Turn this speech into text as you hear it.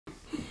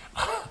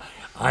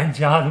I'm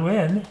John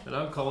Wynn. And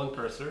I'm Colin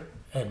Purser.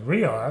 And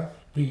we are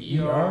the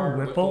E.R.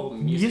 Whipple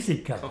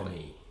Music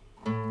Company.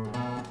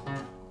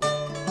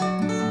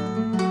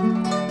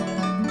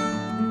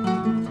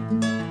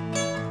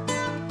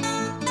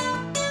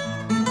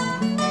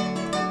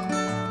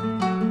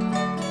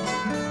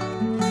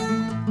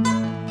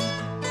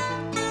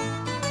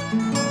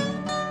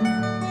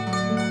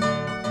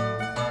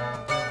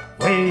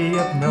 Way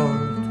up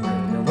north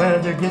where the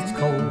weather gets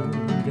cold,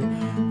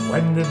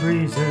 when the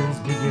breezes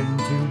begin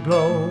to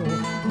blow,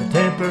 the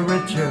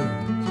temperature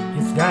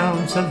gets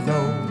down so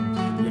low,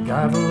 you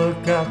gotta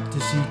look up to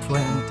see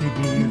 20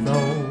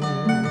 below.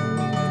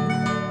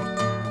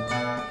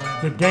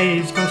 The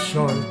days go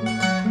short,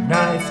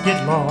 nights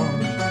get long,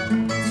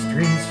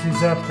 streams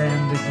freeze up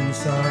and the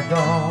geese are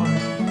gone.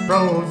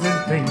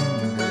 Frozen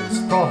fingers,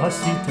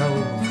 frosty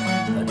toes,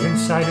 but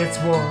inside it's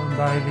warm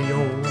by the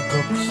old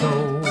cook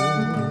stove.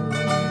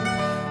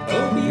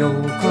 Oh, the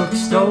old cook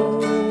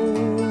stove,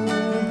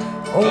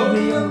 oh,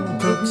 the old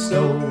cook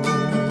stove,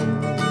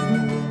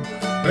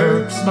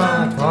 burps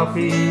my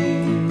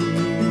coffee,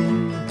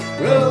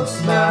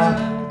 roasts my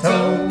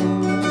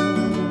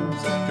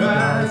toes,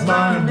 dries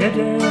my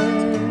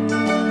mittens,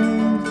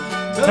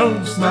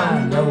 toasts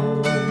my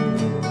nose.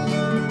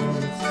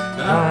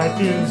 Life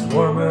is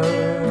warmer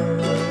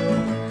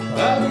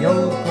by the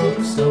old cook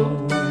stove.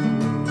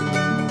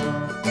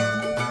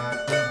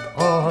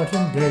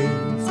 Autumn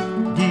days,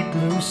 deep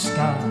blue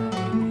sky,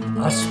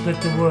 I split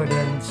the wood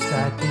and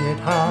stack it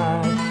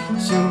high.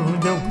 Soon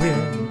the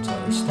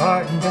winter's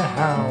starting to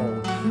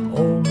howl,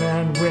 old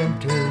man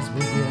winter's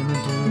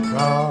beginning to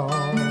prowl.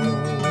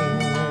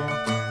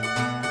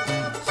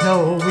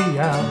 Snowy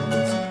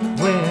owls,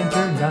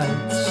 winter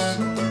nights,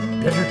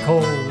 bitter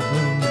cold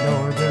blue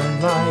northern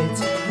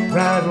lights,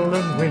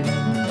 rattling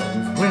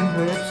windows, wind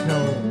whipped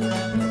snow,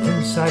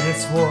 inside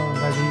it's warm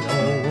by the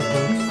old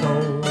cook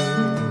stove.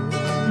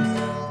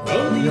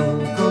 Oh, the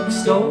old cook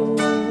stove,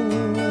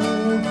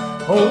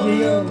 oh, the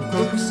old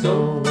cook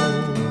stove,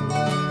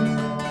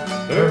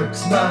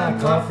 burps my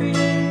coffee,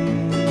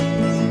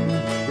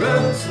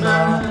 roasts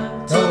my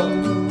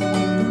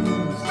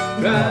toes,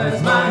 dries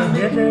my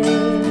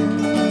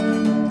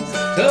mittens,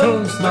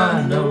 toasts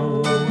my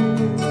nose.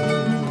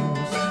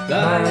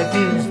 Life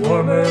is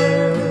warmer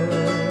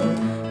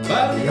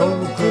by the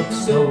old cook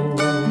stove.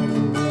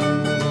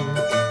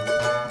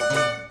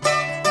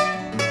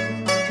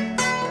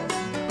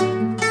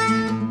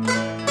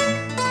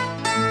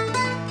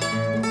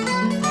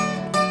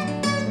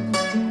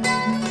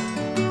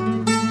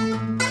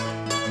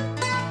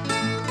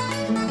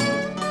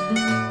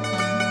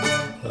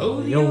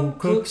 Oh, the old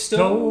cook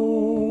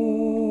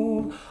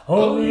stove,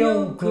 oh, the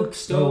old cook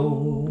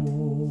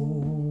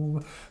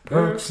stove,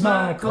 burps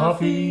my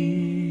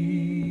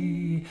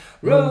coffee,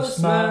 roasts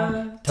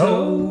my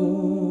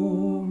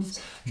toes,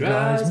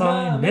 dries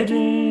my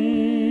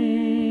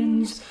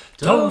mittens,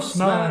 toasts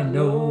my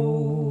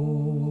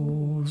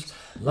nose.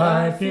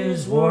 Life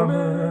is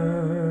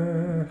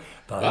warmer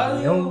by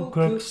the old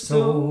cook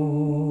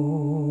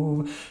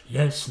stove.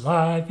 Yes,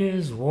 life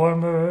is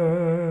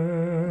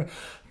warmer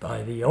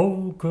by the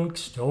old cook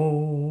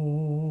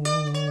stove.